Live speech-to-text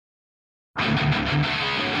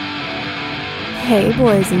Hey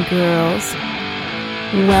boys and girls,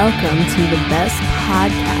 welcome to the best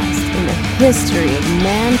podcast in the history of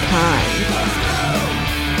mankind.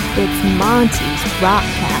 It's Monty's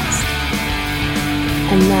Rockcast.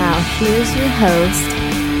 And now here's your host,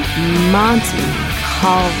 Monty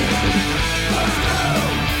Colvin.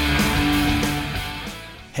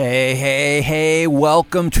 Hey,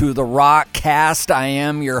 welcome to the Rockcast. I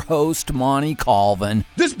am your host, Monty Colvin.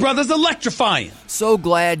 This brother's electrifying. So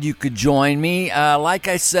glad you could join me. Like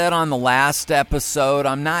I said on the last episode,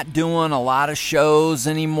 I'm not doing a lot of shows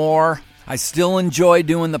anymore. I still enjoy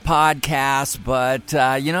doing the podcast, but,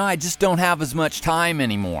 I just don't have as much time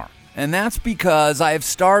anymore. And that's because I've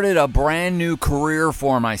started a brand new career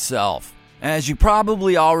for myself. As you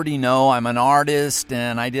probably already know, I'm an artist,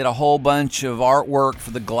 and I did a whole bunch of artwork for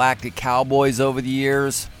the Galactic Cowboys over the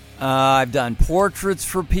years. I've done portraits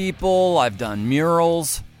for people, I've done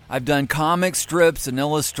murals, I've done comic strips and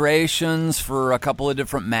illustrations for a couple of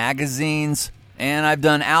different magazines, and I've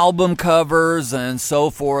done album covers and so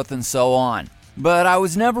forth and so on. But I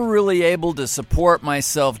was never really able to support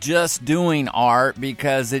myself just doing art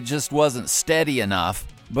because it just wasn't steady enough.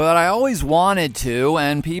 But I always wanted to,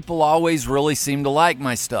 and people always really seemed to like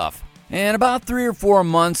my stuff. And about 3 or 4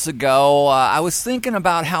 months ago, I was thinking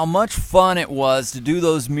about how much fun it was to do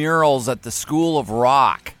those murals at the School of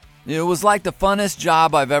Rock. It was like the funnest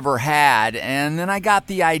job I've ever had, and then I got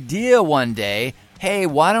the idea one day, hey,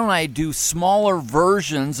 why don't I do smaller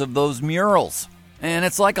versions of those murals? And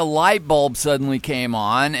it's like a light bulb suddenly came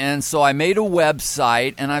on, and so I made a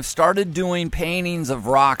website, and I've started doing paintings of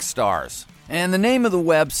rock stars. And the name of the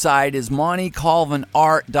website is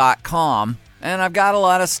MontyColvinArt.com. And I've got a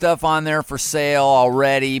lot of stuff on there for sale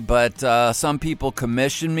already, but some people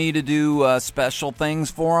commission me to do special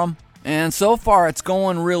things for them. And so far, it's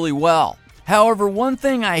going really well. However, one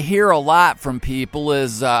thing I hear a lot from people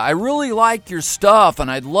is, I really like your stuff,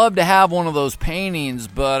 and I'd love to have one of those paintings,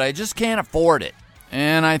 but I just can't afford it.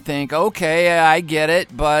 And I think, okay, I get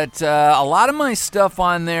it, but a lot of my stuff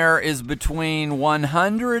on there is between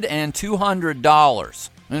 $100 and $200.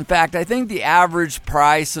 In fact, I think the average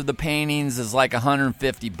price of the paintings is like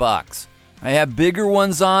 $150. I have bigger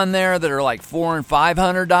ones on there that are like $400 and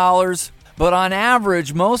 $500, but on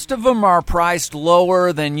average, most of them are priced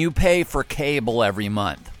lower than you pay for cable every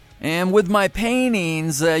month. And with my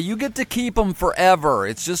paintings, you get to keep them forever.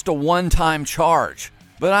 It's just a one-time charge.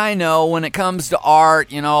 But I know when it comes to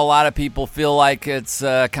art, a lot of people feel like it's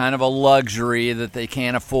kind of a luxury that they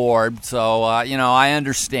can't afford. So, I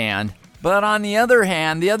understand. But on the other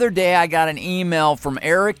hand, the other day I got an email from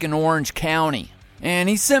Eric in Orange County. And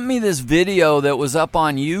he sent me this video that was up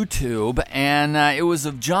on YouTube. And it was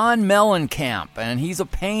of John Mellencamp. And he's a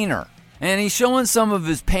painter. And he's showing some of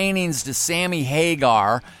his paintings to Sammy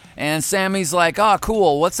Hagar. And Sammy's like, oh,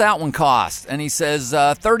 cool, what's that one cost? And he says,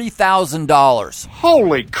 $30,000.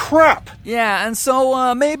 Holy crap! Yeah, and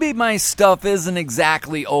so maybe my stuff isn't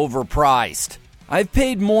exactly overpriced. I've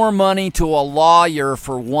paid more money to a lawyer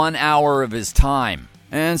for 1 hour of his time.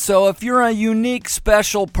 And so if you're a unique,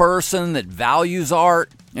 special person that values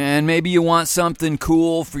art, and maybe you want something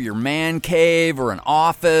cool for your man cave or an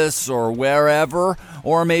office or wherever,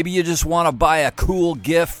 or maybe you just want to buy a cool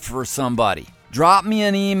gift for somebody, drop me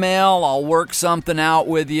an email, I'll work something out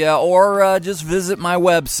with you, or just visit my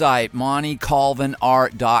website,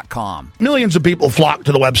 MontyColvinArt.com. Millions of people flock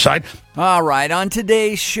to the website. All right, on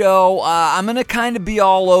today's show, I'm going to kind of be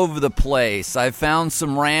all over the place. I found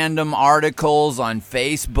some random articles on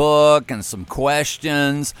Facebook and some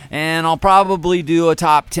questions, and I'll probably do a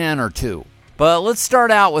top 10 or 2. But let's start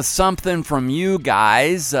out with something from you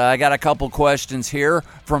guys. I got a couple questions here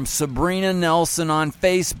from Sabrina Nelson on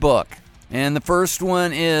Facebook. And the first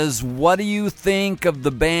one is, what do you think of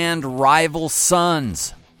the band Rival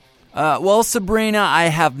Sons? Well, Sabrina, I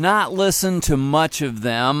have not listened to much of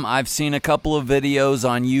them. I've seen a couple of videos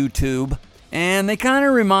on YouTube, and they kind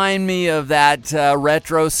of remind me of that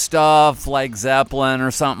retro stuff like Zeppelin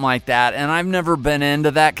or something like that, and I've never been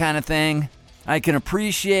into that kind of thing. I can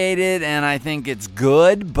appreciate it, and I think it's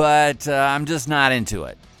good, but I'm just not into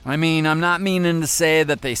it. I mean, I'm not meaning to say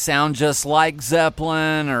that they sound just like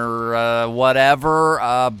Zeppelin or whatever,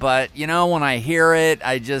 but, when I hear it,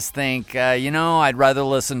 I just think, I'd rather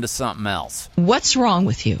listen to something else. What's wrong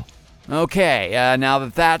with you? Okay, now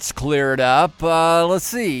that that's cleared up, let's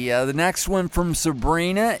see. The next one from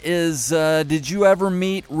Sabrina is, did you ever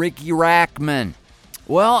meet Riki Rachtman?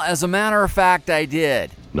 Well, as a matter of fact, I did.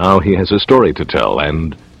 Now he has a story to tell,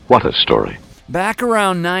 and what a story. Back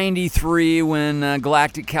around 93, when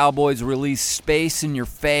Galactic Cowboys released Space in Your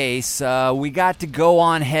Face, we got to go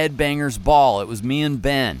on Headbangers Ball. It was me and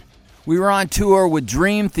Ben. We were on tour with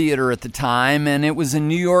Dream Theater at the time, and it was in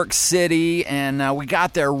New York City, and we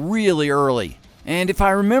got there really early. And if I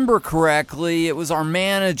remember correctly, it was our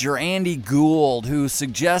manager, Andy Gould, who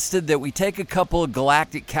suggested that we take a couple of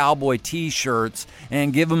Galactic Cowboy t-shirts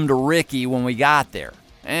and give them to Ricky when we got there.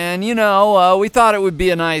 And, we thought it would be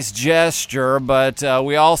a nice gesture, but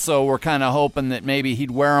we also were kind of hoping that maybe he'd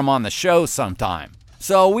wear them on the show sometime.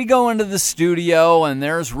 So we go into the studio, and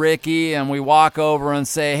there's Ricky, and we walk over and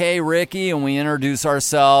say, "Hey, Ricky," and we introduce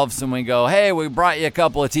ourselves, and we go, "Hey, we brought you a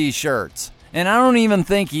couple of t-shirts." And I don't even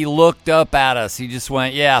think he looked up at us. He just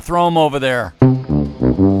went, "Yeah, throw them over there."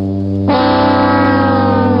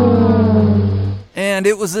 And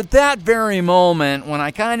it was at that very moment when I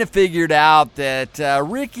kind of figured out that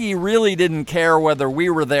Ricky really didn't care whether we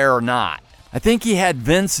were there or not. I think he had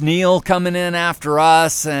Vince Neil coming in after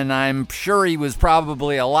us, and I'm sure he was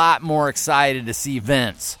probably a lot more excited to see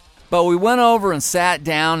Vince. But we went over and sat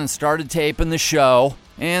down and started taping the show.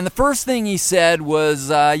 And the first thing he said was,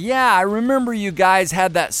 "Yeah, I remember you guys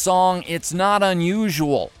had that song, It's Not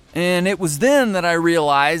Unusual." And it was then that I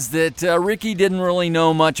realized that Ricky didn't really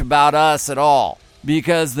know much about us at all,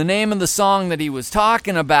 because the name of the song that he was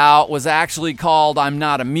talking about was actually called I'm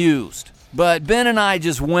Not Amused. But Ben and I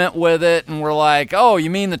just went with it, and we're like, "Oh, you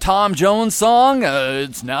mean the Tom Jones song?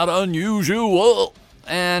 It's not unusual."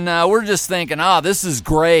 And we're just thinking, this is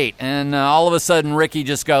great. And all of a sudden, Ricky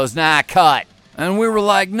just goes, "Nah, cut." And we were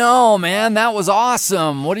like, "No, man, that was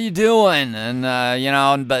awesome. What are you doing?"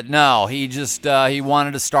 And, but no, he just, he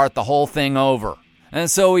wanted to start the whole thing over. And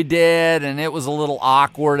so we did, and it was a little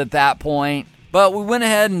awkward at that point. But we went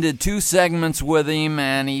ahead and did 2 segments with him,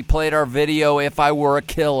 and he played our video, If I Were a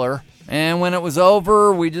Killer. And when it was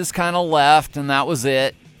over, we just kind of left, and that was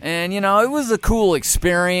it. And, it was a cool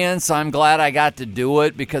experience. I'm glad I got to do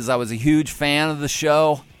it because I was a huge fan of the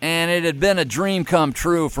show. And it had been a dream come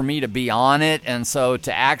true for me to be on it. And so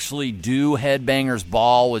to actually do Headbangers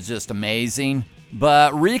Ball was just amazing.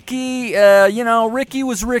 But Ricky, Ricky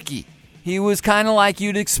was Ricky. He was kind of like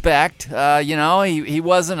you'd expect. He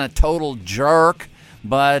wasn't a total jerk.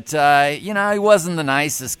 But, he wasn't the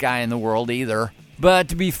nicest guy in the world either. But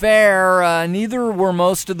to be fair, neither were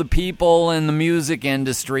most of the people in the music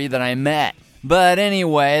industry that I met. But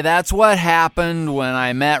anyway, that's what happened when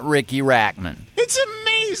I met Ricky Rackman. It's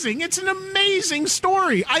amazing. It's an amazing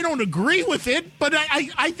story. I don't agree with it, but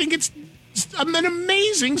I think it's an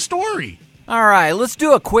amazing story. All right, let's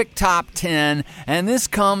do a quick top 10, and this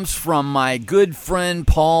comes from my good friend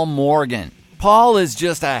Paul Morgan. Paul is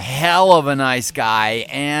just a hell of a nice guy,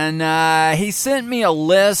 and he sent me a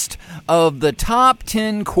list of the top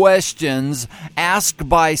 10 questions asked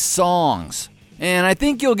by songs. And I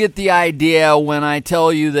think you'll get the idea when I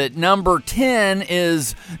tell you that number 10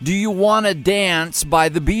 is Do You Wanna Dance by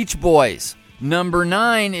the Beach Boys. Number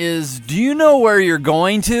 9 is Do You Know Where You're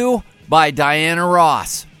Going To by Diana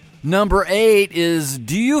Ross. Number 8 is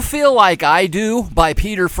Do You Feel Like I Do by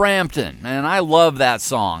Peter Frampton. And I love that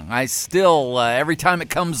song. I still, every time it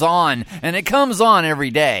comes on, and it comes on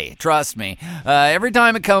every day, trust me. Every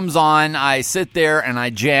time it comes on, I sit there and I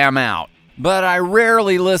jam out. But I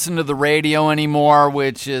rarely listen to the radio anymore,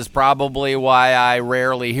 which is probably why I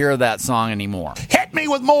rarely hear that song anymore. Hit me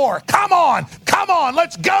with more. Come on,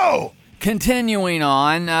 let's go. Continuing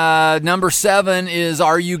on, number 7 is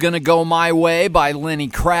Are You Gonna Go My Way by Lenny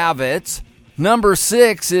Kravitz. Number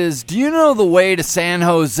 6 is Do You Know the Way to San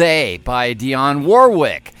Jose by Dionne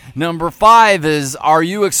Warwick. Number 5 is Are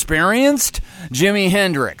You Experienced? Jimi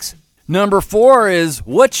Hendrix. Number 4 is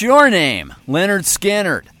What's Your Name? Leonard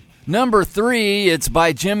Skinner. Number 3, it's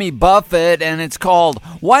by Jimmy Buffett, and it's called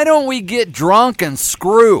Why Don't We Get Drunk and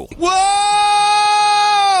Screw? Whoa!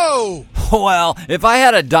 Well, if I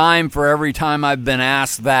had a dime for every time I've been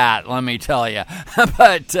asked that, let me tell you.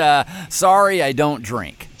 But, sorry, I don't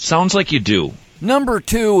drink. Sounds like you do. Number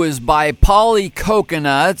 2 is by Polly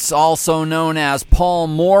Coconuts, also known as Paul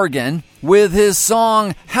Morgan, with his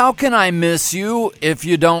song, How Can I Miss You If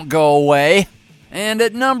You Don't Go Away? And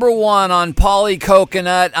at number 1 on Polly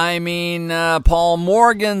Coconut, Paul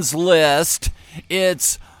Morgan's list,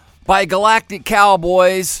 it's by Galactic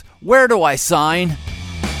Cowboys, Where Do I Sign?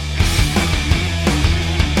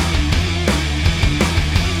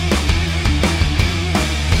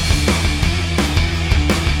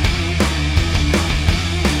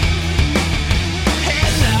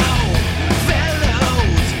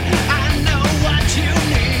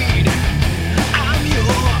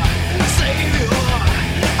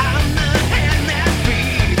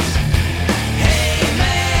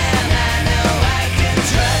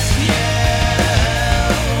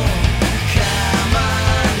 Come on.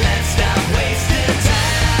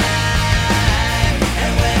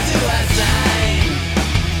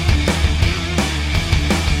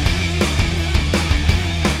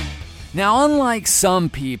 Now, unlike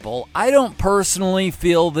some people, I don't personally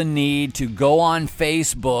feel the need to go on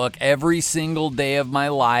Facebook every single day of my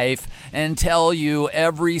life and tell you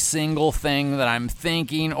every single thing that I'm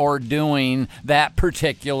thinking or doing that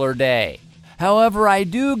particular day. However, I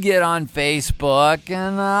do get on Facebook,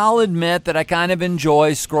 and I'll admit that I kind of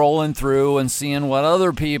enjoy scrolling through and seeing what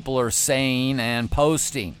other people are saying and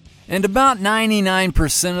posting. And about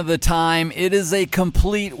 99% of the time, it is a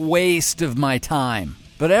complete waste of my time.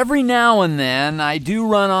 But every now and then, I do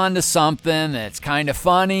run onto something that's kind of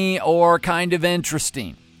funny or kind of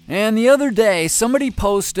interesting. And the other day, somebody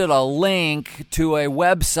posted a link to a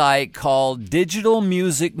website called Digital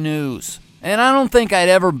Music News. And I don't think I'd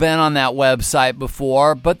ever been on that website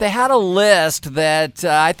before, but they had a list that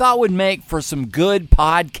I thought would make for some good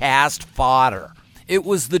podcast fodder. It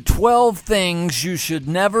was the 12 things you should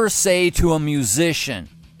never say to a musician.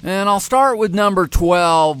 And I'll start with number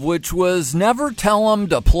 12, which was never tell them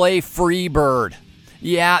to play Freebird.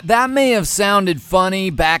 Yeah, that may have sounded funny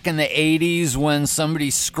back in the 80s when somebody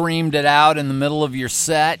screamed it out in the middle of your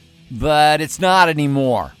set, but it's not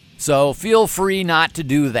anymore. So feel free not to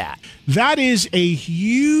do that. That is a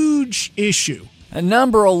huge issue. And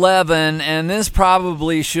number 11, and this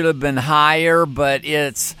probably should have been higher, but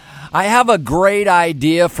I have a great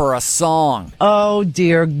idea for a song. Oh,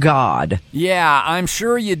 dear God. Yeah, I'm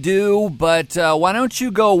sure you do, but why don't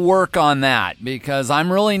you go work on that? Because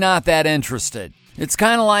I'm really not that interested. It's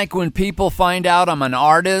kind of like when people find out I'm an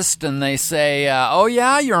artist and they say, oh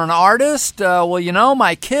yeah, you're an artist? Well, you know,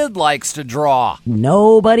 my kid likes to draw.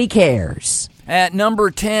 Nobody cares. At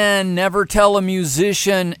number 10, never tell a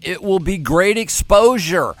musician it will be great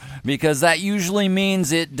exposure, because that usually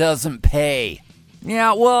means it doesn't pay.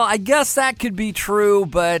 Yeah, well, I guess that could be true,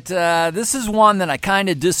 but this is one that I kind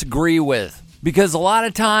of disagree with. Because a lot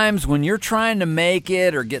of times when you're trying to make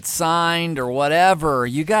it or get signed or whatever,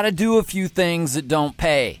 you got to do a few things that don't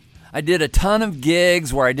pay. I did a ton of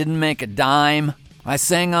gigs where I didn't make a dime. I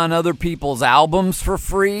sang on other people's albums for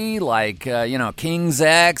free, like, King's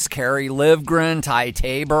X, Carrie Livgren, Ty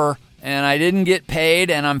Tabor. And I didn't get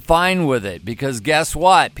paid, and I'm fine with it, because guess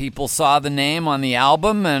what? People saw the name on the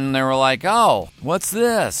album, and they were like, oh, what's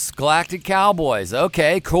this? Galactic Cowboys.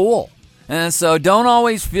 Okay, cool. And so don't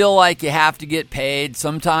always feel like you have to get paid.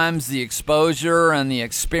 Sometimes the exposure and the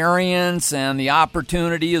experience and the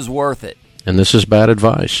opportunity is worth it. And this is bad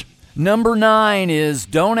advice. Number 9 is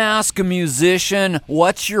don't ask a musician,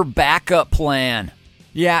 what's your backup plan?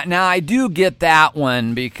 Yeah, now I do get that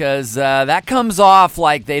one because that comes off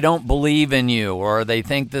like they don't believe in you or they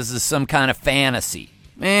think this is some kind of fantasy.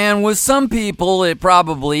 And with some people, it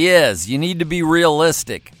probably is. You need to be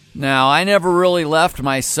realistic. Now, I never really left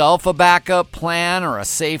myself a backup plan or a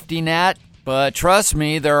safety net, but trust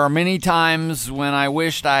me, there are many times when I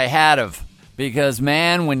wished I had of. Because,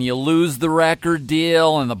 man, when you lose the record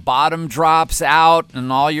deal and the bottom drops out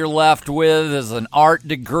and all you're left with is an art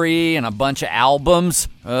degree and a bunch of albums,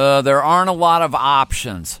 there aren't a lot of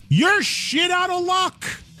options. You're shit out of luck.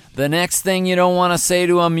 The next thing you don't want to say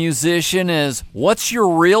to a musician is, what's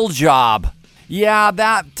your real job? Yeah,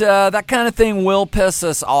 that kind of thing will piss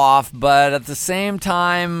us off, but at the same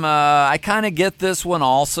time, I kind of get this one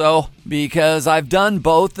also because I've done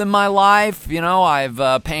both in my life. You know,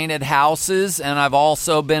 I've painted houses and I've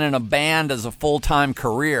also been in a band as a full-time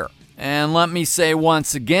career. And let me say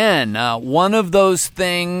once again, one of those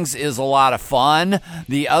things is a lot of fun.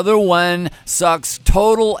 The other one sucks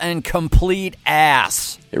total and complete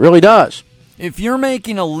ass. It really does. If you're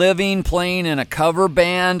making a living playing in a cover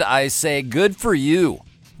band, I say good for you.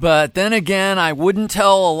 But then again, I wouldn't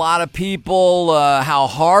tell a lot of people how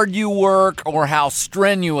hard you work or how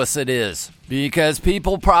strenuous it is. Because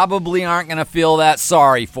people probably aren't going to feel that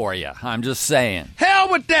sorry for you. I'm just saying.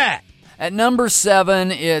 Hell with that. At number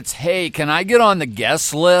 7, it's, hey, can I get on the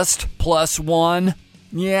guest list +1?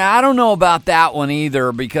 Yeah, I don't know about that one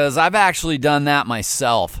either because I've actually done that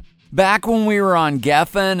myself. Back when we were on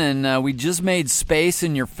Geffen and we just made Space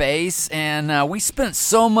in Your Face, and we spent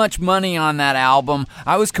so much money on that album,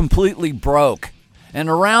 I was completely broke. And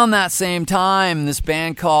around that same time, this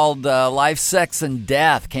band called Life, Sex, and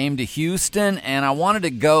Death came to Houston, and I wanted to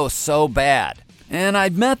go so bad. And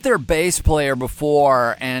I'd met their bass player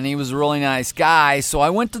before, and he was a really nice guy, so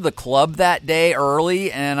I went to the club that day early,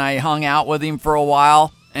 and I hung out with him for a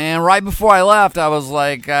while. And right before I left, I was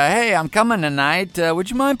like, hey, I'm coming tonight. Would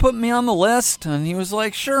you mind putting me on the list? And he was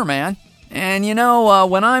like, sure, man. And, you know,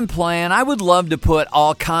 when I'm playing, I would love to put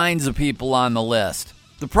all kinds of people on the list.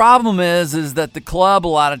 The problem is that the club a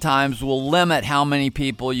lot of times will limit how many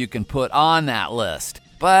people you can put on that list.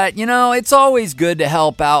 But, it's always good to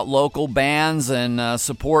help out local bands and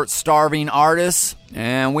support starving artists,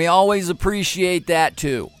 and we always appreciate that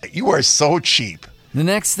too. You are so cheap. The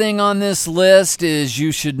next thing on this list is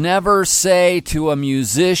you should never say to a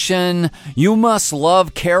musician, you must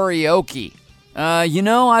love karaoke.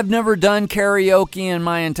 I've never done karaoke in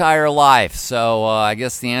my entire life, so I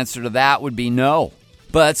guess the answer to that would be no.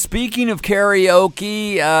 But speaking of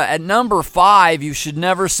karaoke, at number 5, you should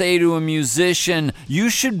never say to a musician, you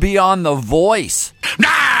should be on The Voice.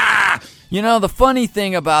 Nah! The funny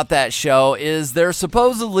thing about that show is they're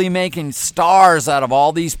supposedly making stars out of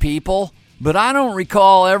all these people, but I don't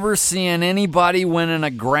recall ever seeing anybody winning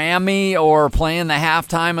a Grammy or playing the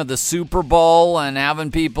halftime of the Super Bowl and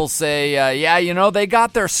having people say, they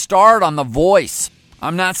got their start on The Voice.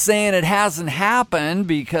 I'm not saying it hasn't happened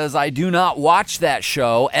because I do not watch that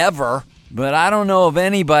show ever, but I don't know of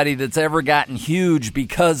anybody that's ever gotten huge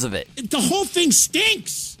because of it. The whole thing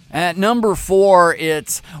stinks. At number 4,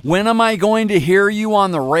 it's when am I going to hear you on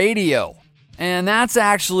the radio? And that's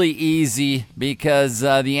actually easy because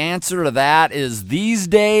the answer to that is these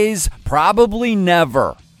days, probably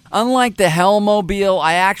never. Unlike the Hellmobile,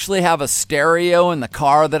 I actually have a stereo in the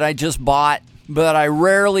car that I just bought, but I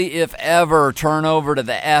rarely, if ever, turn over to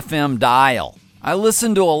the FM dial. I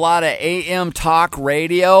listen to a lot of AM talk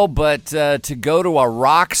radio, but to go to a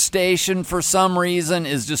rock station for some reason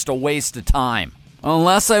is just a waste of time.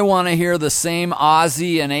 Unless I want to hear the same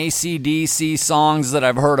Ozzy and AC/DC songs that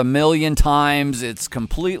I've heard a million times, it's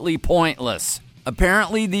completely pointless.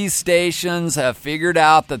 Apparently these stations have figured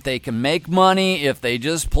out that they can make money if they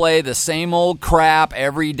just play the same old crap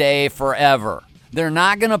every day forever. They're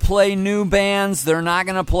not going to play new bands. They're not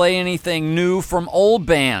going to play anything new from old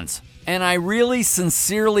bands. And I really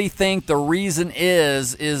sincerely think the reason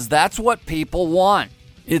is that's what people want.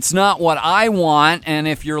 It's not what I want, and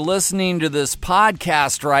if you're listening to this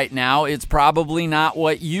podcast right now, it's probably not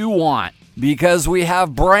what you want. Because we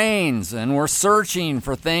have brains, and we're searching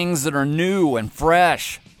for things that are new and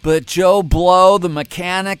fresh. But Joe Blow, the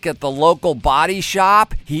mechanic at the local body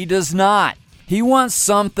shop, he does not. He wants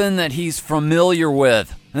something that he's familiar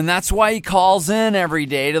with, and that's why he calls in every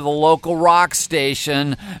day to the local rock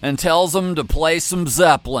station and tells them to play some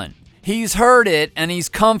Zeppelin. He's heard it, and he's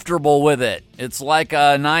comfortable with it. It's like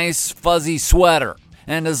a nice, fuzzy sweater.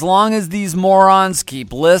 And as long as these morons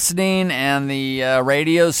keep listening and the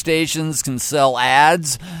radio stations can sell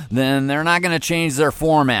ads, then they're not going to change their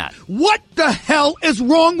format. What the hell is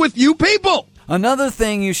wrong with you people? Another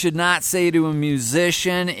thing you should not say to a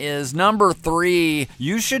musician is number 3,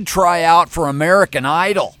 you should try out for American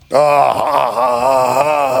Idol.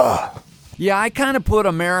 Yeah, I kind of put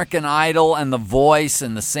American Idol and The Voice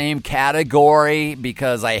in the same category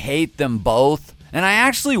because I hate them both. And I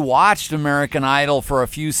actually watched American Idol for a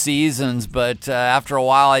few seasons, but after a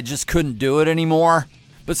while I just couldn't do it anymore.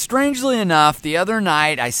 But strangely enough, the other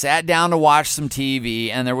night I sat down to watch some TV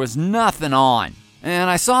and there was nothing on. And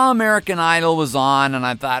I saw American Idol was on, and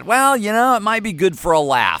I thought, well, it might be good for a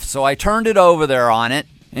laugh. So I turned it over there on it,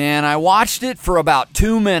 and I watched it for about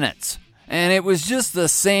 2 minutes. And it was just the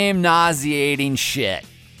same nauseating shit.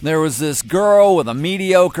 There was this girl with a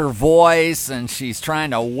mediocre voice, and she's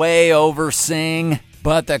trying to way over sing.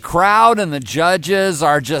 But the crowd and the judges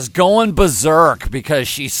are just going berserk because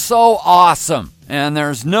she's so awesome. And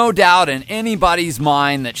there's no doubt in anybody's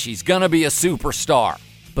mind that she's going to be a superstar.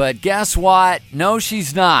 But guess what? No,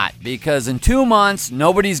 she's not, because in 2 months,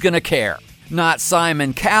 nobody's going to care. Not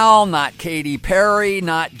Simon Cowell, not Katy Perry,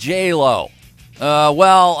 not J-Lo.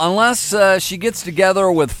 Unless she gets together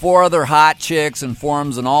with 4 other hot chicks and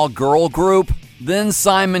forms an all-girl group, then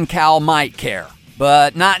Simon Cowell might care.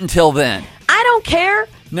 But not until then. I don't care.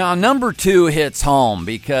 Now, number 2 hits home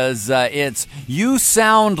because it's You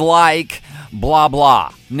Sound Like blah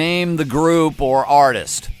blah. Name the group or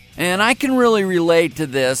artist. And I can really relate to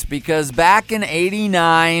this because back in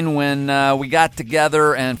 '89 when we got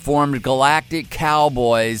together and formed Galactic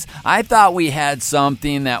Cowboys, I thought we had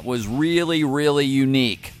something that was really, really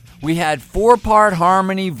unique. We had 4-part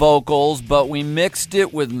harmony vocals, but we mixed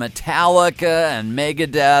it with Metallica and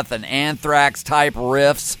Megadeth and Anthrax type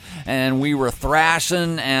riffs, and we were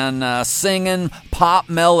thrashing and singing pop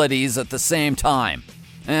melodies at the same time.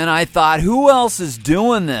 And I thought, who else is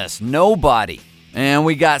doing this? Nobody. And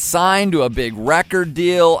we got signed to a big record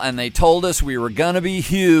deal, and they told us we were going to be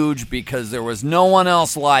huge because there was no one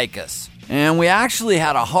else like us. And we actually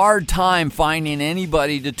had a hard time finding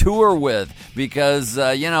anybody to tour with because,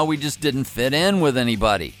 we just didn't fit in with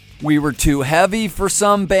anybody. We were too heavy for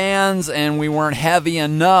some bands, and we weren't heavy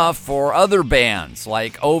enough for other bands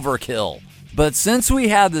like Overkill. But since we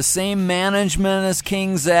had the same management as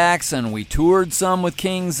King's X and we toured some with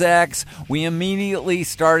King's X, we immediately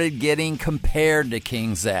started getting compared to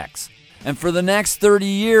King's X. And for the next 30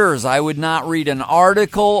 years, I would not read an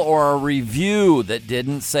article or a review that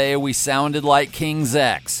didn't say we sounded like King's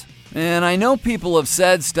X. And I know people have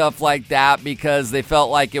said stuff like that because they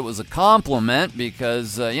felt like it was a compliment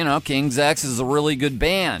because, King's X is a really good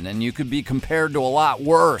band and you could be compared to a lot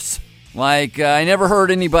worse. Like, I never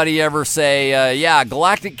heard anybody ever say,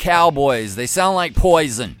 Galactic Cowboys, they sound like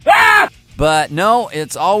Poison. Ah! But no,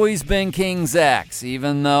 it's always been King's X,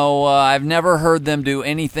 even though I've never heard them do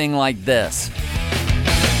anything like this.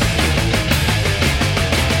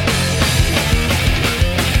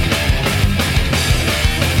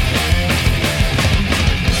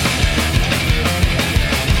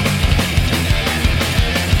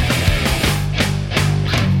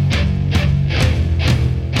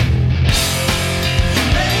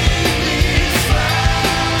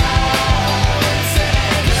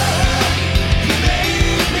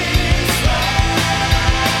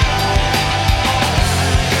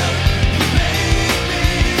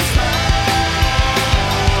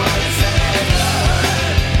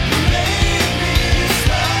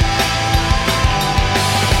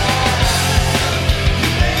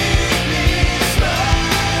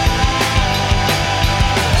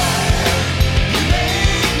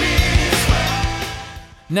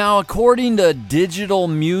 Now, according to Digital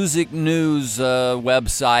Music News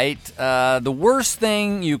website, the worst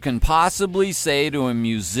thing you can possibly say to a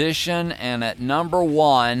musician, and at number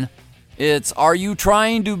one, it's, "Are you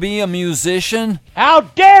trying to be a musician?" How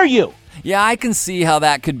dare you! Yeah, I can see how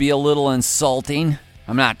that could be a little insulting.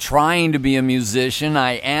 I'm not trying to be a musician,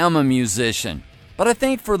 I am a musician. But I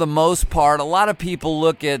think for the most part, a lot of people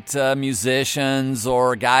look at musicians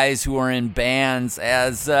or guys who are in bands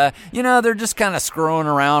as, they're just kind of screwing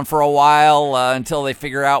around for a while until they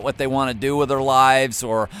figure out what they want to do with their lives,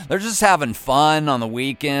 or they're just having fun on the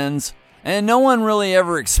weekends. And no one really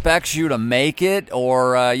ever expects you to make it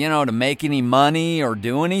or, to make any money or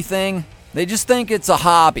do anything. They just think it's a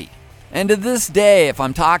hobby. And to this day, if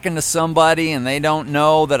I'm talking to somebody and they don't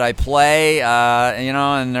know that I play,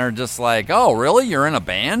 and they're just like, "Oh, really? You're in a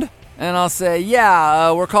band?" And I'll say,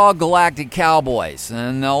 "Yeah, we're called Galactic Cowboys."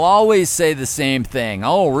 And they'll always say the same thing.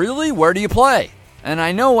 "Oh, really? Where do you play?" And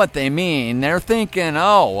I know what they mean. They're thinking,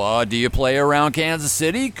 do you play around Kansas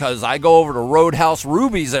City? 'Cause I go over to Roadhouse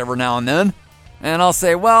Ruby's every now and then. And I'll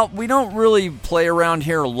say, well, we don't really play around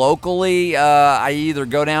here locally. I either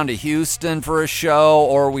go down to Houston for a show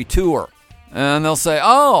or we tour. And they'll say,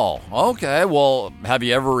 "Oh, okay, well, have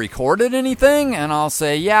you ever recorded anything?" And I'll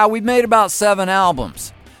say, "Yeah, we've made about 7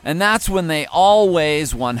 albums. And that's when they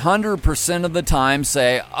always, 100% of the time,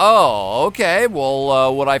 say, "Oh, okay,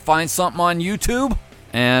 well, would I find something on YouTube?"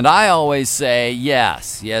 And I always say,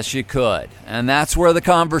 yes, you could. And that's where the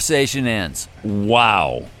conversation ends.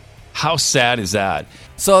 Wow. How sad is that?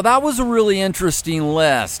 So that was a really interesting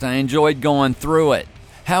list. I enjoyed going through it.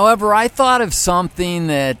 However, I thought of something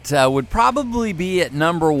that would probably be at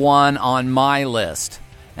number one on my list.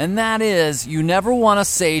 And that is, you never want to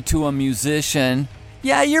say to a musician,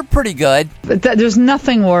 "Yeah, you're pretty good." But there's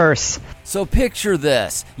nothing worse. So picture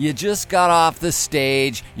this. You just got off the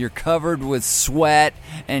stage, you're covered with sweat,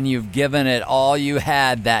 and you've given it all you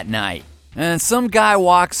had that night. And some guy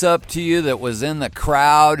walks up to you that was in the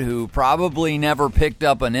crowd who probably never picked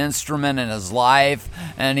up an instrument in his life,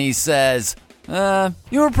 and he says,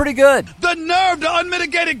 "You were pretty good." The nerve, the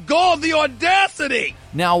unmitigated gall, the audacity!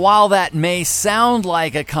 Now, while that may sound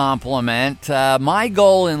like a compliment, my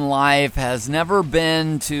goal in life has never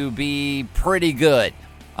been to be pretty good.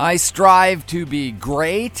 I strive to be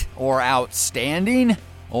great or outstanding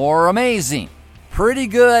or amazing. Pretty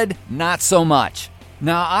good, not so much.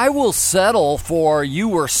 Now, I will settle for "you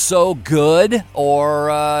were so good"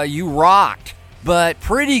 or "you rocked," but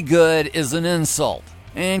pretty good is an insult.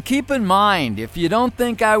 And keep in mind, if you don't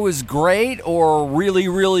think I was great or really,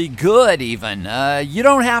 really good even, you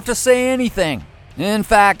don't have to say anything. In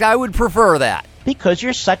fact, I would prefer that. Because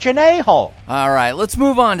you're such an a-hole. All right, let's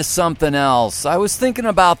move on to something else. I was thinking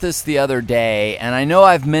about this the other day, and I know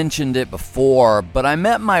I've mentioned it before, but I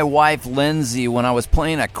met my wife, Lindsay, when I was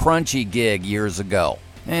playing a Crunchy gig years ago.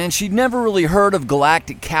 And she'd never really heard of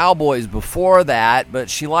Galactic Cowboys before that, but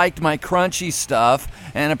she liked my Crunchy stuff,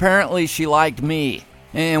 and apparently she liked me.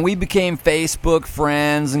 And we became Facebook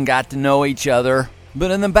friends and got to know each other. But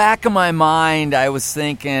in the back of my mind, I was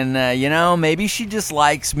thinking, maybe she just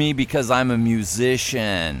likes me because I'm a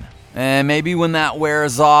musician. And maybe when that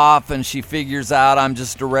wears off and she figures out I'm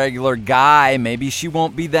just a regular guy, maybe she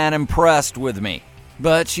won't be that impressed with me.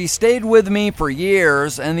 But she stayed with me for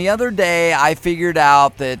years, and the other day I figured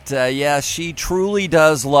out that, yes, she truly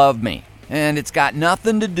does love me. And it's got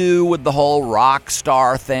nothing to do with the whole rock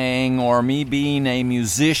star thing or me being a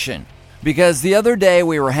musician. Because the other day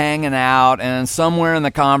we were hanging out, and somewhere in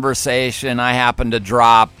the conversation I happened to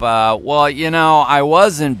drop, I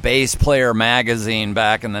was in Bass Player magazine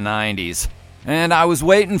back in the 90s. And I was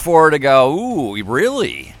waiting for her to go, ooh,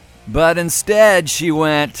 really? But instead she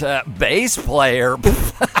went, Bass Player?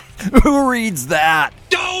 Who reads that?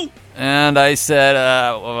 Don't! And I said,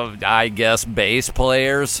 I guess bass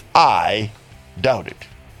players. I doubt it.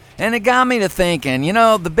 And it got me to thinking,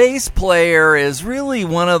 the bass player is really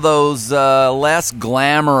one of those less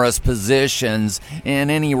glamorous positions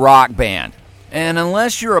in any rock band. And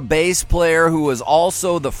unless you're a bass player who is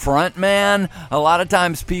also the front man, a lot of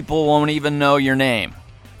times people won't even know your name.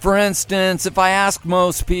 For instance, if I ask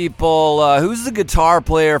most people, who's the guitar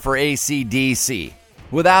player for AC/DC?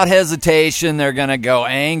 Without hesitation, they're going to go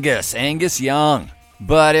Angus Young.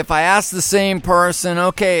 But if I ask the same person,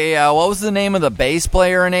 okay, what was the name of the bass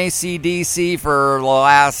player in AC/DC for the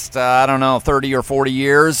last, 30 or 40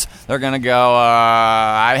 years? They're going to go,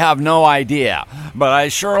 I have no idea. But I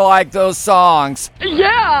sure like those songs.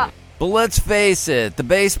 Yeah! But let's face it, the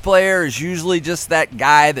bass player is usually just that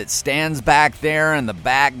guy that stands back there in the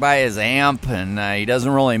back by his amp, and he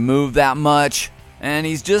doesn't really move that much. And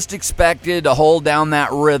he's just expected to hold down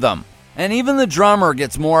that rhythm. And even the drummer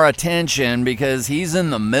gets more attention because he's in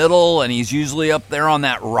the middle and he's usually up there on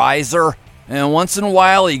that riser. And once in a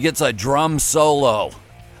while he gets a drum solo.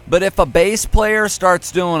 But if a bass player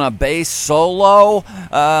starts doing a bass solo,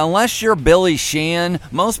 unless you're Billy Sheehan,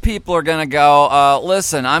 most people are going to go,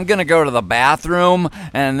 listen, I'm going to go to the bathroom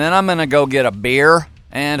and then I'm going to go get a beer.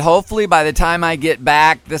 And hopefully by the time I get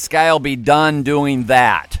back, this guy will be done doing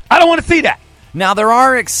that. I don't want to see that. Now, there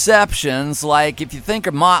are exceptions, like if you think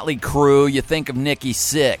of Motley Crue, you think of Nikki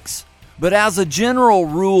Sixx. But as a general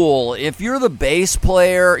rule, if you're the bass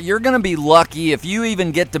player, you're going to be lucky if you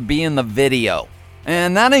even get to be in the video.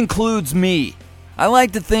 And that includes me. I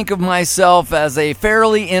like to think of myself as a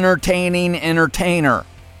fairly entertaining entertainer.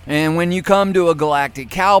 And when you come to a Galactic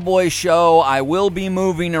Cowboy show, I will be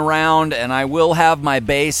moving around and I will have my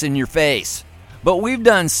bass in your face. But we've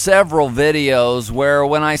done several videos where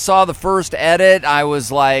when I saw the first edit, I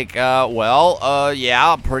was like,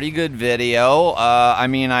 yeah, pretty good video.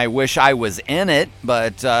 I wish I was in it,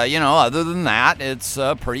 but, other than that, it's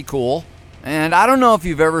pretty cool. And I don't know if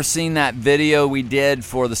you've ever seen that video we did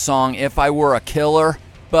for the song If I Were a Killer,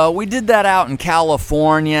 but we did that out in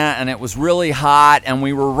California, and it was really hot, and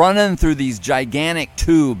we were running through these gigantic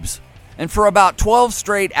tubes. And for about 12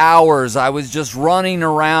 straight hours, I was just running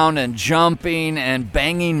around and jumping and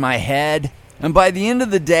banging my head. And by the end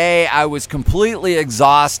of the day, I was completely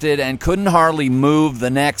exhausted and couldn't hardly move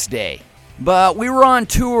the next day. But we were on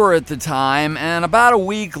tour at the time, and about a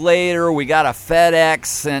week later, we got a FedEx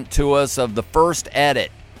sent to us of the first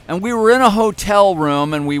edit. And we were in a hotel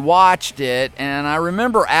room, and we watched it, and I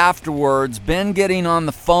remember afterwards Ben getting on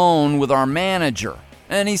the phone with our manager.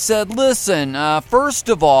 And he said, listen, first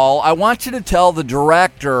of all, I want you to tell the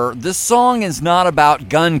director this song is not about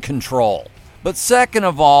gun control. But second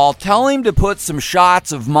of all, tell him to put some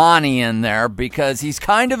shots of Monty in there because he's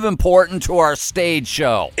kind of important to our stage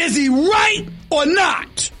show. Is he right or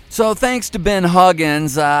not? So thanks to Ben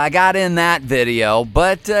Huggins, I got in that video.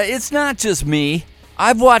 But it's not just me.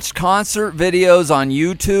 I've watched concert videos on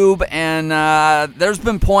YouTube, and there's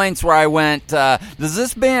been points where I went, does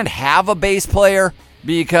this band have a bass player?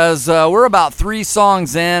 Because we're about 3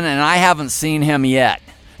 songs in and I haven't seen him yet.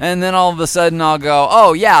 And then all of a sudden I'll go,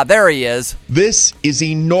 oh yeah, there he is. This is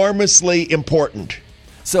enormously important.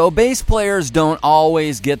 So bass players don't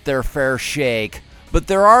always get their fair shake, but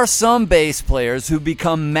there are some bass players who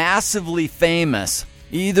become massively famous,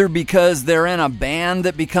 either because they're in a band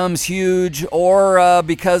that becomes huge or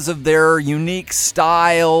because of their unique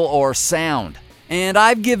style or sound. And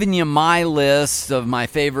I've given you my list of my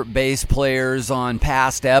favorite bass players on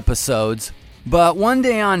past episodes. But one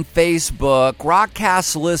day on Facebook,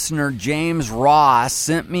 Rockcast listener James Ross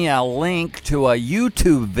sent me a link to a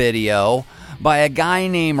YouTube video by a guy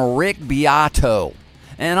named Rick Beato.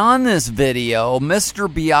 And on this video,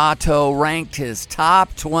 Mr. Beato ranked his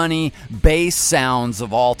top 20 bass sounds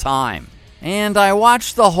of all time. And I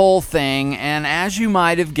watched the whole thing, and as you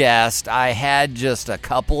might have guessed, I had just a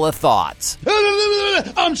couple of thoughts.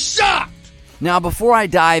 I'm shocked! Now, before I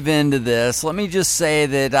dive into this, let me just say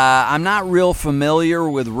that I'm not real familiar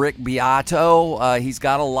with Rick Beato. He's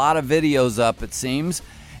got a lot of videos up, it seems,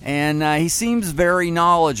 and he seems very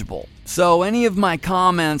knowledgeable. So any of my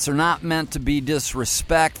comments are not meant to be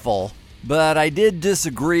disrespectful. But I did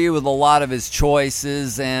disagree with a lot of his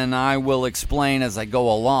choices, and I will explain as I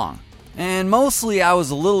go along. And mostly I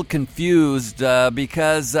was a little confused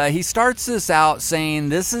because he starts this out saying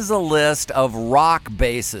this is a list of rock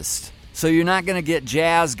bassists. So you're not going to get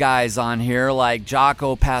jazz guys on here like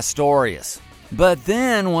Jaco Pastorius. But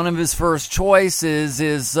then one of his first choices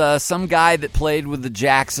is some guy that played with the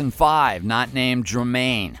Jackson 5, not named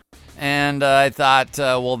Jermaine. And I thought,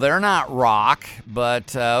 well, they're not rock,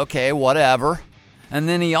 but okay, whatever. And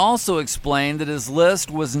then he also explained that his list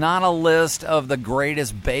was not a list of the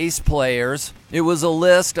greatest bass players. It was a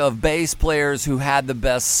list of bass players who had the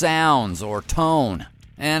best sounds or tone.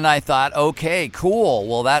 And I thought, okay, cool.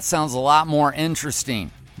 Well, that sounds a lot more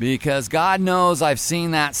interesting. Because God knows I've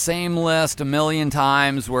seen that same list a million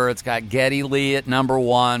times where it's got Geddy Lee at number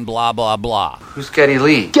 1, blah, blah, blah. Who's Geddy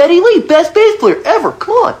Lee? Geddy Lee, best bass player ever.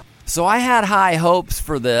 Come on. So I had high hopes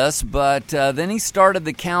for this, but then he started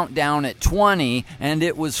the countdown at 20, and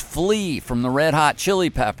it was Flea from the Red Hot Chili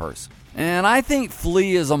Peppers. And I think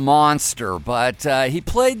Flea is a monster, but he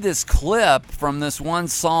played this clip from this one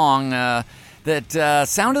song that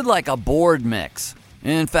sounded like a board mix.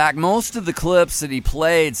 In fact, most of the clips that he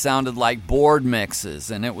played sounded like board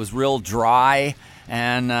mixes, and it was real dry,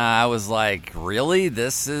 and I was like, really?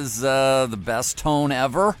 This is the best tone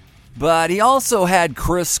ever? But he also had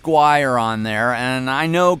Chris Squire on there, and I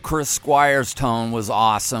know Chris Squire's tone was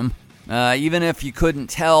awesome, even if you couldn't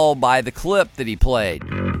tell by the clip that he played.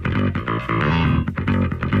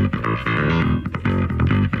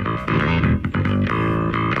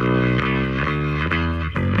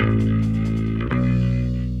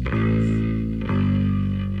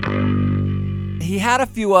 He had a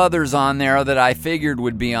few others on there that I figured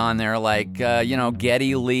would be on there, like,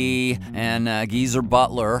 Geddy Lee and Geezer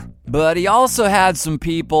Butler. But he also had some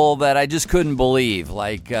people that I just couldn't believe,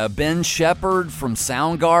 like Ben Shepherd from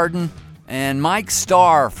Soundgarden and Mike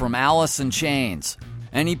Starr from Alice in Chains.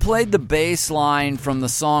 And he played the bass line from the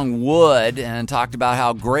song Wood and talked about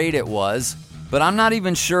how great it was. But I'm not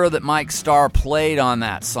even sure that Mike Starr played on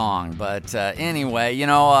that song. But anyway,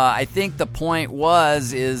 I think the point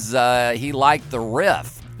is he liked the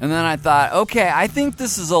riff. And then I thought, okay, I think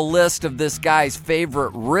this is a list of this guy's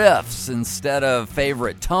favorite riffs instead of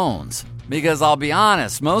favorite tones. Because I'll be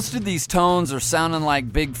honest, most of these tones are sounding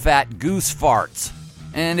like big fat goose farts.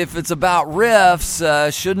 And if it's about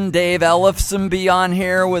riffs, shouldn't Dave Ellefson be on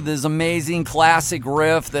here with his amazing classic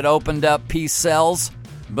riff that opened up Peace Cells?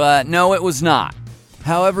 But no, it was not.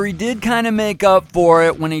 However, he did kind of make up for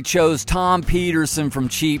it when he chose Tom Peterson from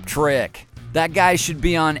Cheap Trick. That guy should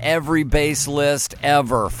be on every bass list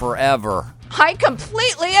ever, forever. I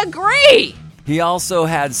completely agree. He also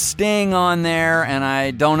had Sting on there, and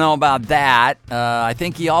I don't know about that. I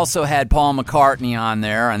think he also had Paul McCartney on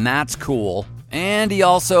there, and that's cool. And he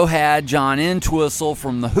also had John Entwistle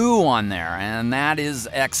from The Who on there, and that is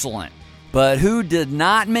excellent. But who did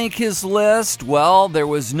not make his list? Well, there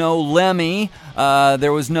was no Lemmy,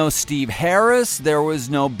 there was no Steve Harris, there was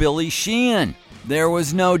no Billy Sheehan, there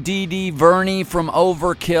was no Dee Dee Verney from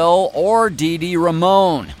Overkill or Dee Dee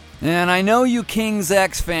Ramone. And I know you King's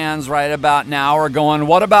X fans right about now are going,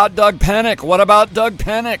 what about Doug Pennick? What about Doug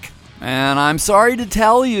Pennick? And I'm sorry to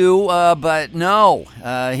tell you, but no,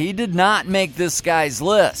 he did not make this guy's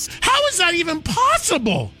list. How is that even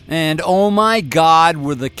possible? And oh my God,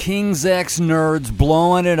 were the King's X nerds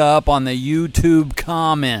blowing it up on the YouTube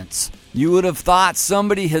comments. You would have thought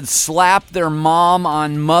somebody had slapped their mom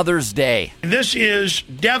on Mother's Day. This is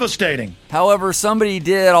devastating. However, somebody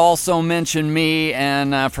did also mention me,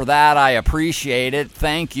 and for that I appreciate it.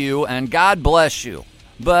 Thank you, and God bless you.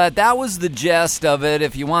 But that was the gist of it.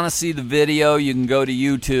 If you want to see the video, you can go to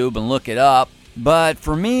YouTube and look it up. But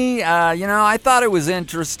for me, I thought it was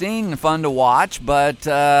interesting and fun to watch. But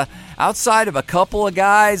outside of a couple of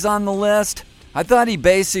guys on the list, I thought he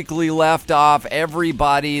basically left off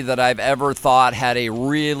everybody that I've ever thought had a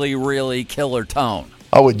really, really killer tone.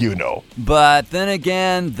 How would you know? But then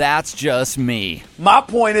again, that's just me. My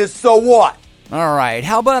point is, so what? All right,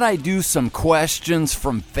 how about I do some questions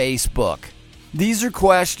from Facebook? These are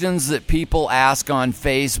questions that people ask on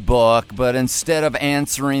Facebook, but instead of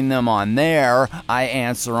answering them on there, I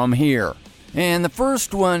answer them here. And the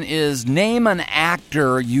first one is, name an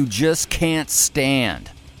actor you just can't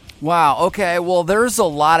stand. Wow, okay, well, there's a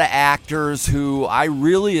lot of actors who I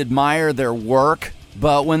really admire their work,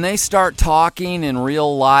 but when they start talking in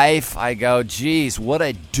real life, I go, geez, what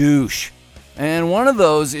a douche. And one of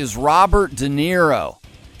those is Robert De Niro.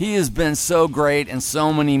 He has been so great in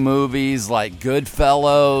so many movies like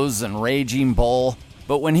Goodfellas and Raging Bull.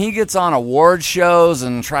 But when he gets on award shows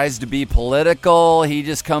and tries to be political, he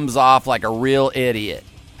just comes off like a real idiot.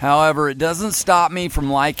 However, it doesn't stop me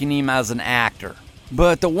from liking him as an actor.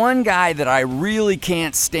 But the one guy that I really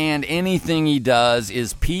can't stand anything he does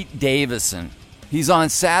is Pete Davidson. He's on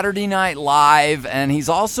Saturday Night Live, and he's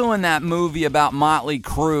also in that movie about Motley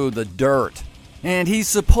Crue, The Dirt. And he's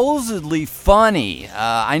supposedly funny.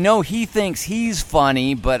 I know he thinks he's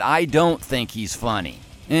funny, but I don't think he's funny.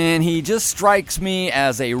 And he just strikes me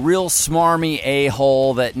as a real smarmy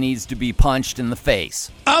a-hole that needs to be punched in the face.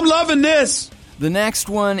 I'm loving this. The next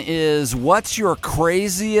one is, what's your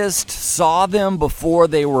craziest saw them before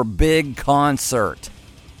they were big concert?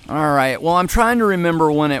 All right, well, I'm trying to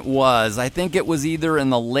remember when it was. I think it was either in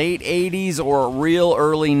the late 80s or real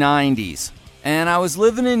early 90s. And I was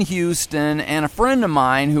living in Houston, and a friend of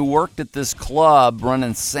mine who worked at this club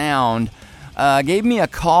running sound gave me a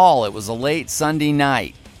call. It was a late Sunday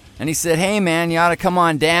night. And he said, hey, man, you ought to come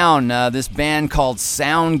on down. This band called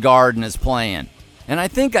Soundgarden is playing. And I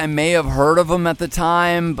think I may have heard of them at the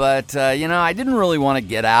time, but, I didn't really want to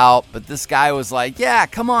get out. But this guy was like, yeah,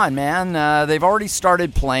 come on, man. They've already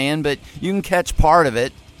started playing, but you can catch part of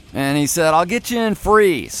it. And he said, I'll get you in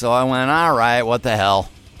free. So I went, all right, what the hell.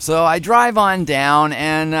 So I drive on down,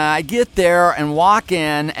 and I get there and walk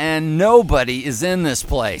in, and nobody is in this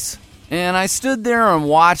place. And I stood there and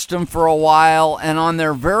watched them for a while, and on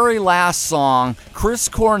their very last song, Chris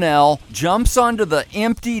Cornell jumps onto the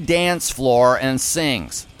empty dance floor and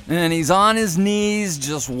sings. And he's on his knees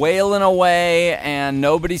just wailing away, and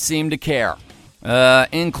nobody seemed to care,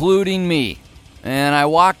 including me. And I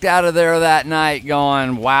walked out of there that night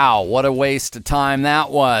going, wow, what a waste of time that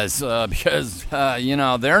was, because,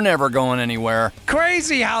 they're never going anywhere.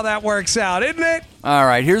 Crazy how that works out, isn't it? All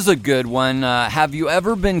right, here's a good one. Have you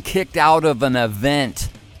ever been kicked out of an event?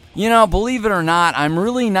 Believe it or not, I'm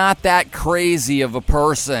really not that crazy of a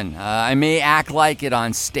person. I may act like it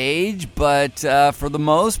on stage, but for the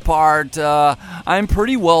most part, I'm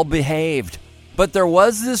pretty well behaved. But there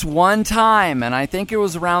was this one time, and I think it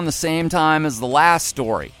was around the same time as the last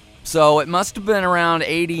story. So it must have been around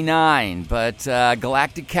 89, but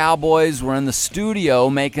Galactic Cowboys were in the studio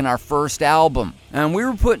making our first album. And we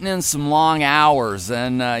were putting in some long hours,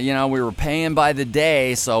 and, we were paying by the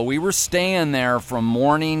day, so we were staying there from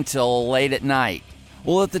morning till late at night.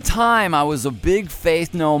 Well, at the time, I was a big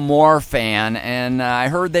Faith No More fan, and I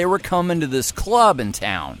heard they were coming to this club in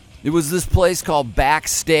town. It was this place called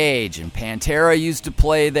Backstage, and Pantera used to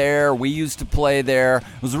play there, we used to play there.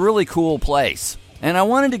 It was a really cool place. And I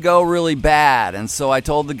wanted to go really bad, and so I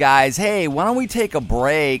told the guys, hey, why don't we take a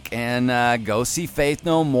break and go see Faith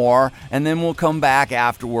No More, and then we'll come back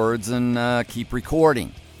afterwards and keep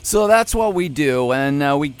recording. So that's what we do,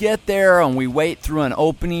 and we get there, and we wait through an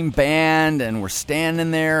opening band, and we're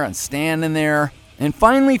standing there, and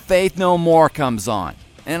finally Faith No More comes on.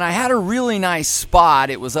 And I had a really nice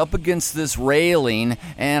spot. It was up against this railing,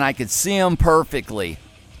 and I could see them perfectly.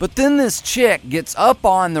 But then this chick gets up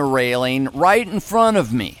on the railing right in front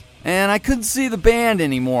of me, and I couldn't see the band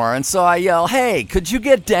anymore, and so I yell, hey, could you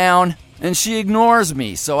get down? And she ignores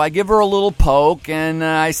me, so I give her a little poke, and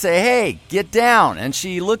I say, hey, get down, and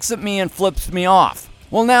she looks at me and flips me off.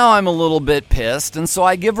 Well, now I'm a little bit pissed, and so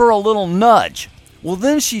I give her a little nudge. Well,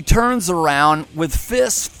 then she turns around with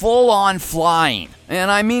fists full on flying.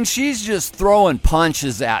 And she's just throwing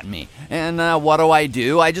punches at me. And what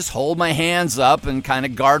do? I just hold my hands up and kind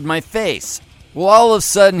of guard my face. Well, all of a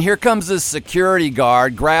sudden, here comes this security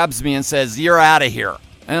guard, grabs me and says, you're out of here.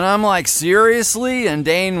 And I'm like, seriously? And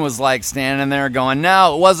Dane was like standing there going,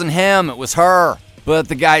 no, it wasn't him, it was her. But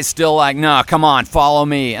the guy's still like, no, come on, follow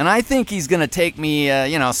me. And I think he's going to take me,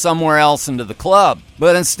 somewhere else into the club.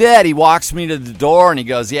 But instead, he walks me to the door and he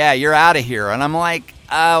goes, yeah, you're out of here. And I'm like,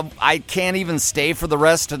 I can't even stay for the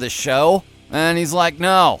rest of the show. And he's like,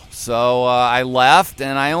 no. So I left,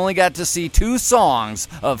 and I only got to see 2 songs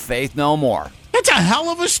of Faith No More. It's a hell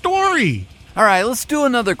of a story. All right, let's do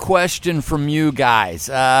another question from you guys.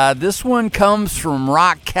 This one comes from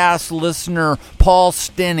Rockcast listener Paul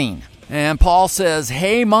Stenning. And Paul says,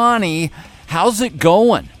 hey, Monty, how's it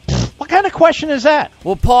going? What kind of question is that?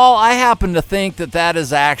 Well, Paul, I happen to think that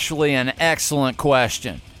is actually an excellent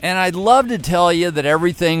question. And I'd love to tell you that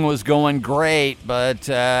everything was going great, but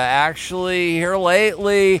actually, here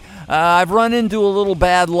lately, I've run into a little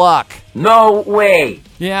bad luck. No way.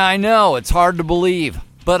 Yeah, I know. It's hard to believe.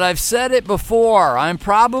 But I've said it before. I'm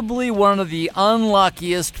probably one of the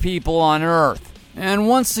unluckiest people on earth. And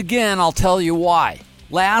once again, I'll tell you why.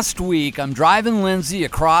 Last week, I'm driving Lindsay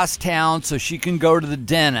across town so she can go to the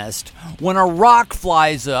dentist when a rock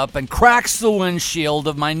flies up and cracks the windshield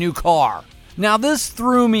of my new car. Now, this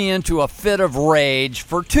threw me into a fit of rage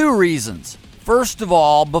for 2 reasons. First of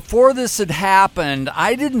all, before this had happened,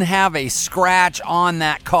 I didn't have a scratch on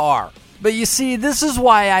that car. But you see, this is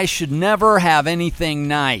why I should never have anything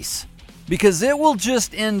nice, because it will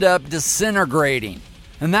just end up disintegrating.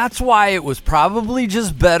 And that's why it was probably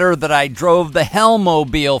just better that I drove the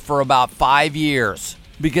Hellmobile for about 5 years,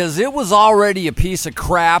 because it was already a piece of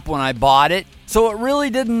crap when I bought it. So it really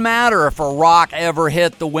didn't matter if a rock ever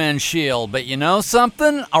hit the windshield. But you know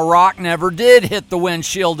something? A rock never did hit the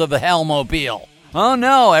windshield of the Hellmobile. Oh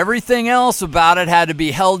no, everything else about it had to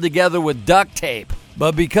be held together with duct tape.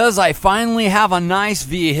 But because I finally have a nice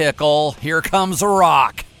vehicle, here comes a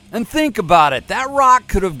rock. And think about it, that rock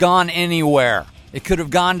could have gone anywhere. It could have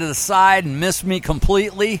gone to the side and missed me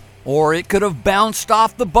completely, or it could have bounced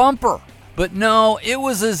off the bumper. But no, it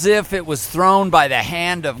was as if it was thrown by the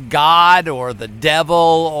hand of God or the devil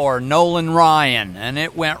or Nolan Ryan, and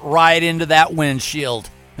it went right into that windshield.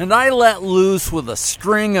 And I let loose with a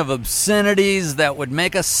string of obscenities that would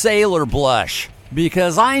make a sailor blush,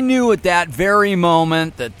 because I knew at that very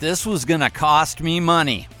moment that this was going to cost me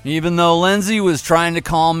money. Even though Lindsay was trying to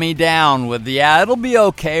calm me down with, yeah, it'll be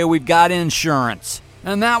okay, we've got insurance.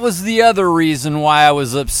 And that was the other reason why I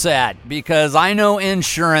was upset, because I know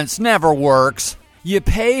insurance never works. You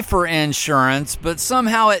pay for insurance, but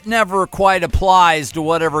somehow it never quite applies to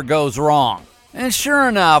whatever goes wrong. And sure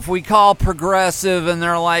enough, we call Progressive and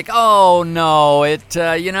they're like, oh no,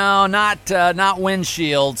 not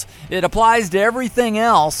windshields. It applies to everything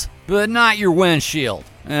else, but not your windshield.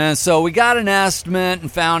 And so we got an estimate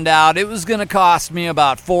and found out it was going to cost me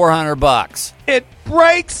about $400. It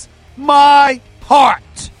breaks my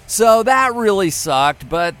heart. So that really sucked,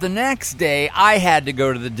 but the next day I had to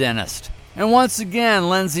go to the dentist. And once again,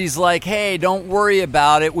 Lindsay's like, hey, don't worry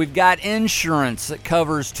about it. We've got insurance that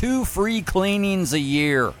covers 2 free cleanings a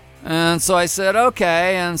year. And so I said,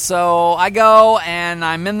 okay. And so I go and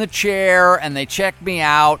I'm in the chair and they check me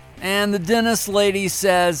out. And the dentist lady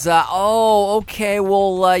says, okay,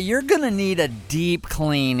 well, you're going to need a deep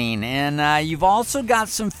cleaning. And you've also got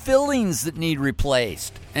some fillings that need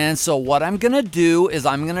replaced. And so what I'm going to do is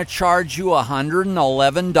I'm going to charge you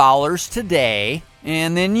 $111 today.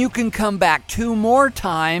 And then you can come back 2 more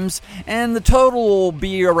times, and the total will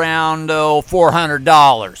be around,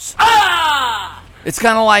 $400. Ah! It's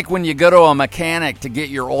kind of like when you go to a mechanic to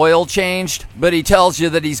get your oil changed, but he tells you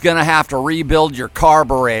that he's going to have to rebuild your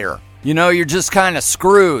carburetor. You know, you're just kind of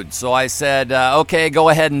screwed. So I said, okay, go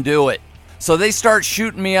ahead and do it. So they start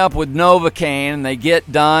shooting me up with Novocaine, and they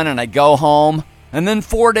get done, and I go home. And then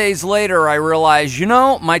 4 days later, I realize,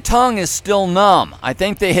 my tongue is still numb. I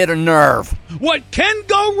think they hit a nerve. What can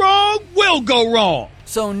go wrong will go wrong.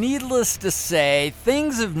 So needless to say,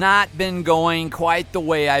 things have not been going quite the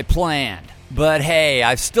way I planned. But hey,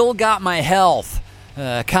 I've still got my health.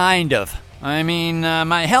 Kind of. I mean,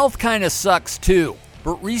 my health kind of sucks too.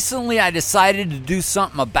 But recently I decided to do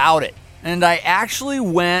something about it. And I actually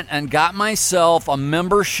went and got myself a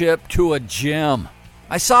membership to a gym.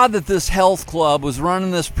 I saw that this health club was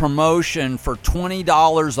running this promotion for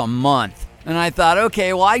 $20 a month. And I thought,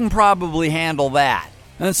 okay, well, I can probably handle that.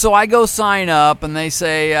 And so I go sign up, and they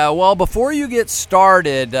say, well, before you get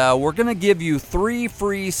started, we're going to give you 3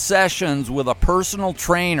 free sessions with a personal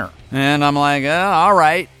trainer. And I'm like, all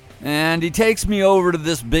right. And he takes me over to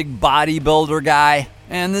this big bodybuilder guy,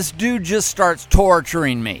 and this dude just starts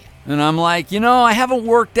torturing me. And I'm like, I haven't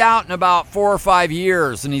worked out in about 4 or 5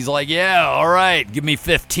 years. And he's like, yeah, all right, give me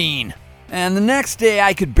 15. And the next day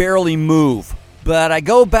I could barely move. But I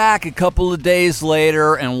go back a couple of days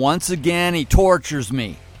later, and once again he tortures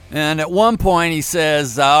me. And at one point he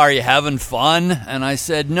says, are you having fun? And I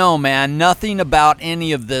said, no, man, nothing about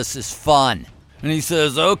any of this is fun. And he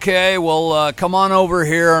says, okay, well, come on over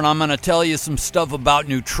here and I'm going to tell you some stuff about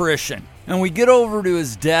nutrition. And we get over to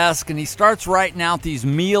his desk, and he starts writing out these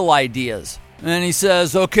meal ideas. And he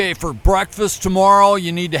says, okay, for breakfast tomorrow,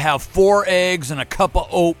 you need to have 4 eggs and a cup of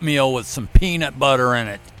oatmeal with some peanut butter in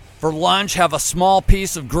it. For lunch, have a small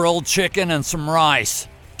piece of grilled chicken and some rice.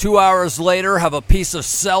 2 hours later, have a piece of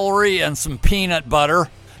celery and some peanut butter.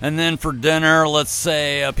 And then for dinner, let's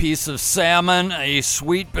say a piece of salmon, a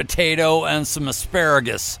sweet potato, and some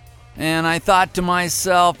asparagus. And I thought to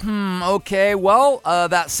myself, okay, well,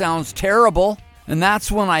 that sounds terrible. And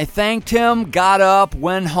that's when I thanked him, got up,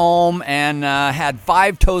 went home, and had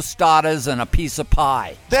 5 tostadas and a piece of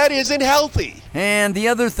pie. That isn't healthy. And the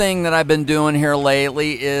other thing that I've been doing here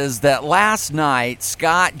lately is that last night,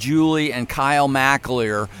 Scott, Julie, and Kyle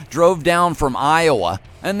McAleer drove down from Iowa,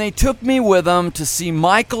 and they took me with them to see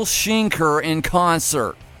Michael Schenker in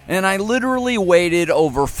concert. And I literally waited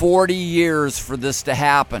over 40 years for this to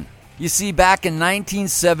happen. You see, back in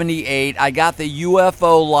 1978, I got the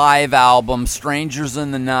UFO Live album, Strangers in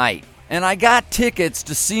the Night. And I got tickets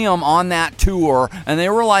to see them on that tour, and they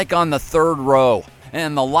were like on the third row.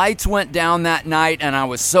 And the lights went down that night, and I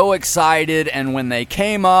was so excited. And when they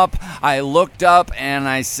came up, I looked up and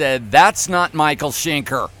I said, "That's not Michael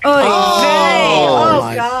Schenker." Oh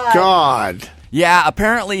my God. Yeah,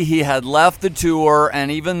 apparently he had left the tour, and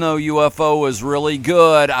even though UFO was really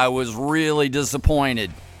good, I was really disappointed.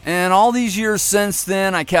 And all these years since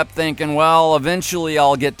then, I kept thinking, well, eventually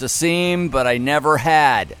I'll get to see him, but I never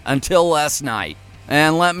had, until last night.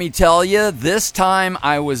 And let me tell you, this time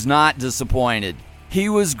I was not disappointed. He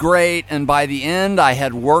was great, and by the end, I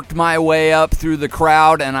had worked my way up through the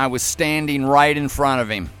crowd, and I was standing right in front of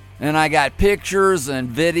him. And I got pictures and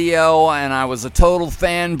video, and I was a total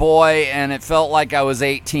fanboy, and it felt like I was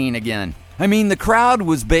 18 again. I mean, the crowd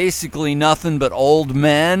was basically nothing but old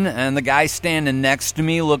men, and the guy standing next to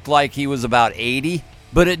me looked like he was about 80.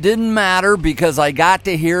 But it didn't matter because I got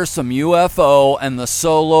to hear some UFO, and the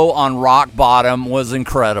solo on Rock Bottom was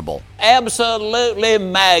incredible. Absolutely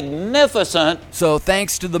magnificent. So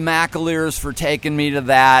thanks to the McAleers for taking me to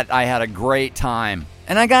that. I had a great time.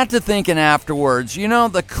 And I got to thinking afterwards,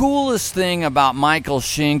 the coolest thing about Michael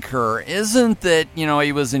Schenker isn't that,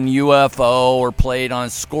 he was in UFO or played on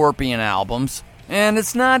Scorpion albums. And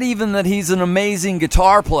it's not even that he's an amazing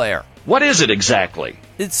guitar player. What is it exactly?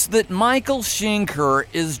 It's that Michael Schenker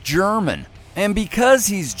is German. And because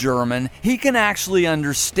he's German, he can actually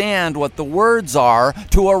understand what the words are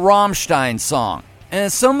to a Rammstein song. And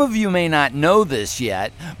some of you may not know this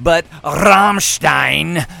yet, but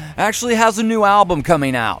Rammstein actually has a new album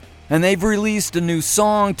coming out. And they've released a new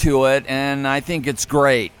song to it, and I think it's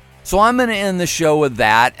great. So I'm going to end the show with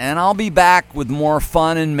that, and I'll be back with more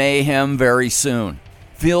fun and mayhem very soon.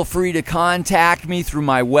 Feel free to contact me through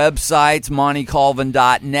my websites,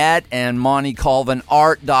 MontyColvin.net and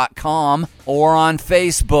MontyColvinArt.com, or on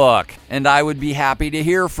Facebook, and I would be happy to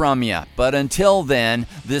hear from you. But until then,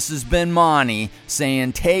 this has been Monty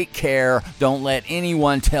saying take care, don't let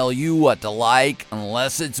anyone tell you what to like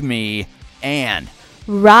unless it's me, and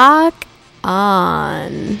rock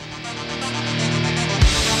on.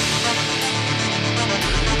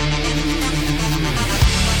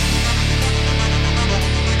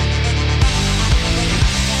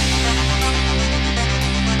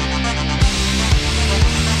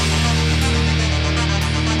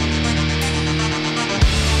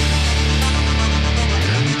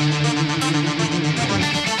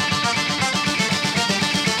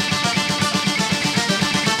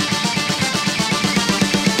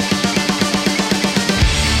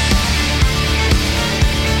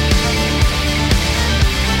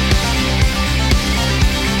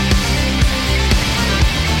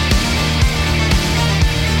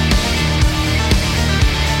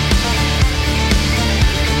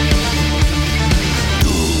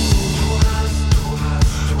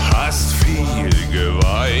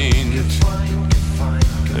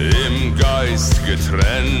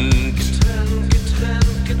 Getrennt,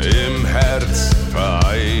 im Herz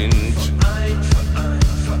vereint.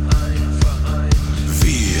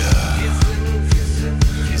 Wir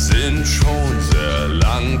sind schon sehr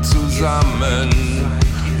lang zusammen,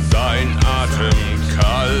 dein Atem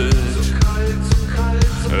kalt,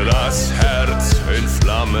 das Herz in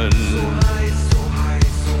Flammen.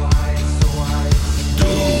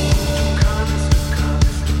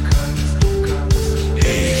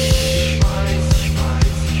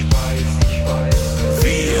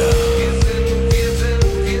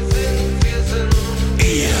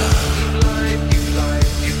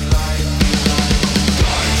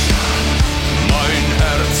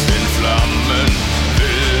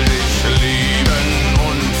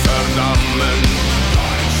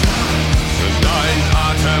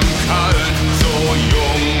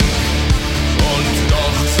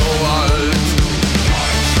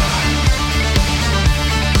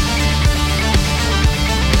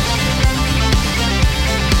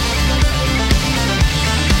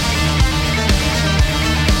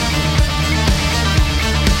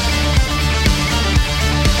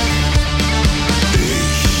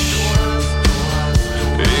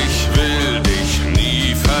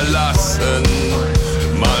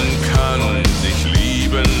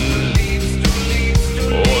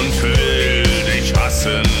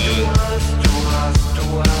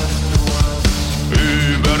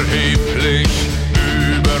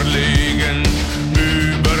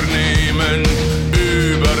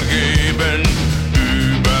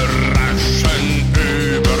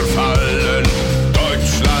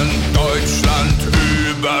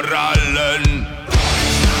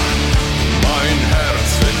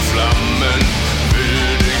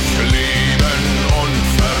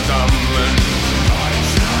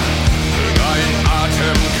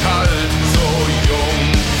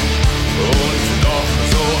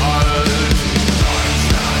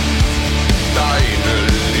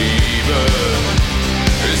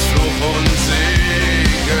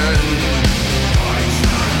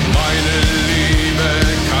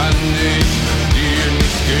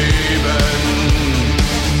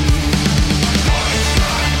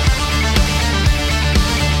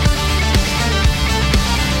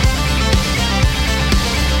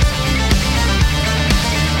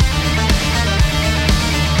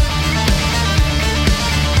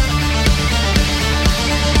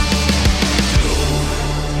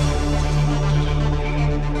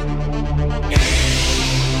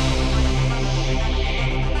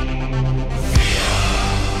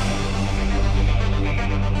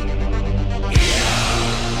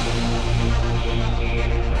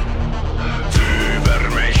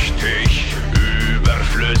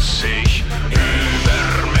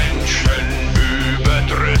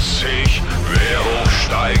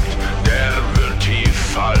 steigt, der wird tief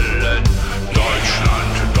fallen.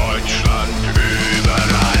 Deutschland, Deutschland über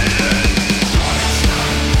allen.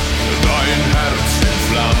 Dein Herz in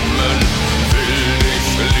Flammen will dich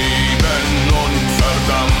lieben und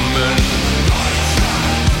verdammen.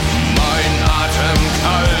 Mein Atem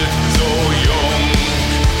kalt, so jung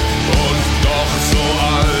und doch so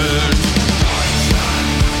alt.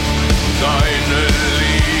 Deine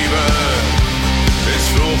Liebe ist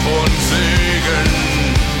Fluch und Segen.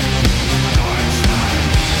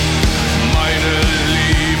 Meine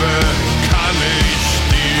Liebe kann ich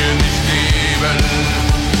dir nicht geben.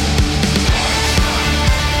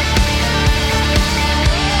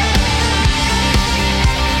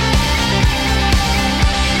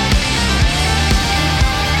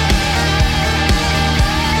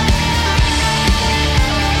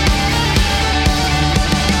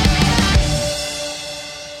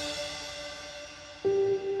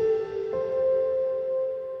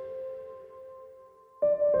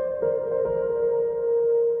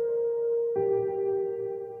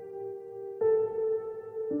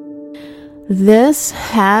 This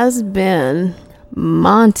has been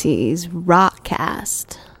Monty's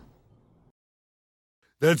Rockcast.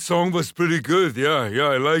 That song was pretty good. Yeah,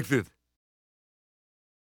 I liked it.